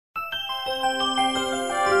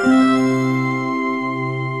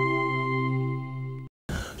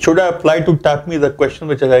Should I apply to TAPMI? The question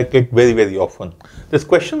which I get very often. This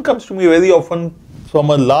question comes to me very often from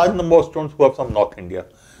a large number of students who are from North India.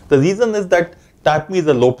 The reason is that TAPMI is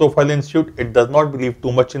a low profile institute. It does not believe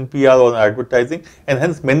too much in PR or advertising, and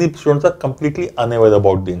hence many students are completely unaware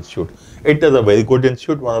about the institute. It is a very good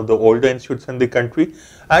institute, one of the older institutes in the country,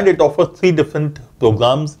 and it offers 3 different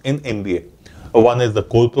programs in MBA. One is the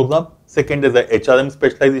core program, second is the HRM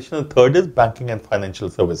specialization, and third is banking and financial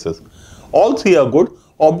services. All 3 are good.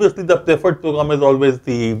 Obviously, the preferred program is always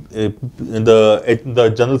the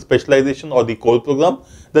general specialization or the core program.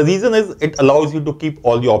 The reason is it allows you to keep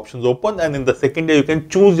all your options open, and in the second year you can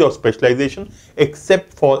choose your specialization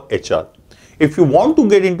except for HR. If you want to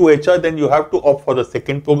get into HR, then you have to opt for the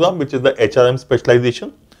second program, which is the HRM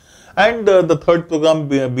specialization. And the third program,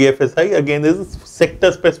 BFSI, again is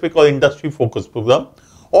sector specific or industry focused program.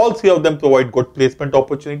 All 3 of them provide good placement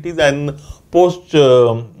opportunities, and post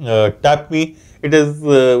TAPMI, it is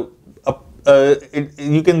you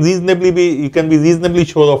can be reasonably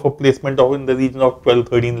sure of a placement of in the region of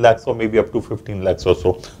 12-13 lakhs or maybe up to 15 lakhs or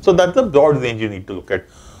so. So that's the broad range you need to look at.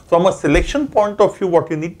 From a selection point of view, what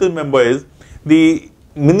you need to remember is the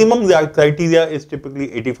minimum criteria is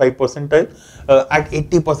typically 85 percentile. At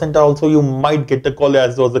 80 percentile also you might get a call,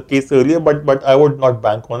 as was the case earlier, but I would not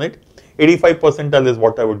bank on it. 85 percentile is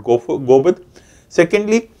what I would go with.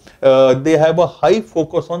 Secondly, they have a high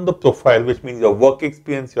focus on the profile, which means your work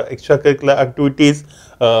experience, your extracurricular activities,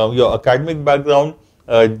 your academic background,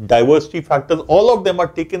 diversity factors. All of them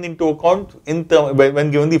are taken into account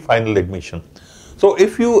when given the final admission. So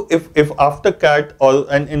if after CAT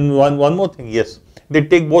and one more thing, yes, they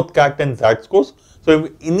take both CAT and ZAT scores. So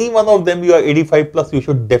if any one of them you are 85 plus, you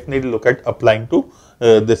should definitely look at applying to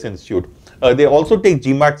this institute. They also take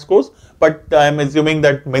GMAT scores, but I am assuming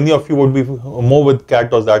that many of you would be more with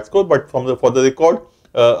CAT or ZAT score. But for the record,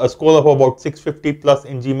 a score of about 650 plus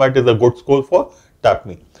in GMAT is a good score for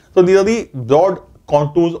TAPMI. So these are the broad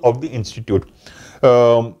contours of the institute.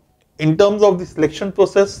 In terms of the selection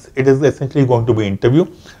process, it is essentially going to be interview,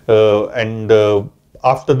 and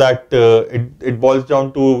after that it boils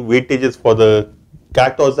down to weightages for the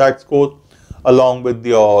CAT or ZAT score, along with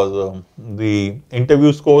the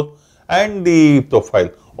interview score and the profile.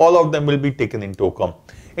 All of them will be taken into account.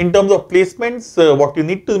 In terms of placements, what you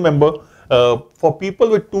need to remember, for people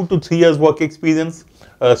with 2 to 3 years work experience,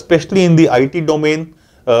 especially in the IT domain,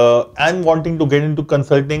 and wanting to get into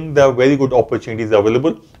consulting, there are very good opportunities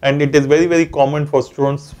available, and it is very common for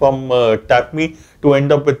students from TAPMI to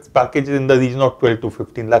end up with packages in the region of 12 to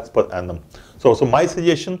 15 lakhs per annum. So my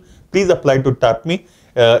suggestion, please apply to TAPMI.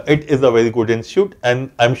 It is a very good institute,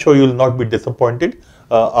 and I'm sure you will not be disappointed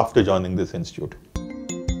after joining this institute.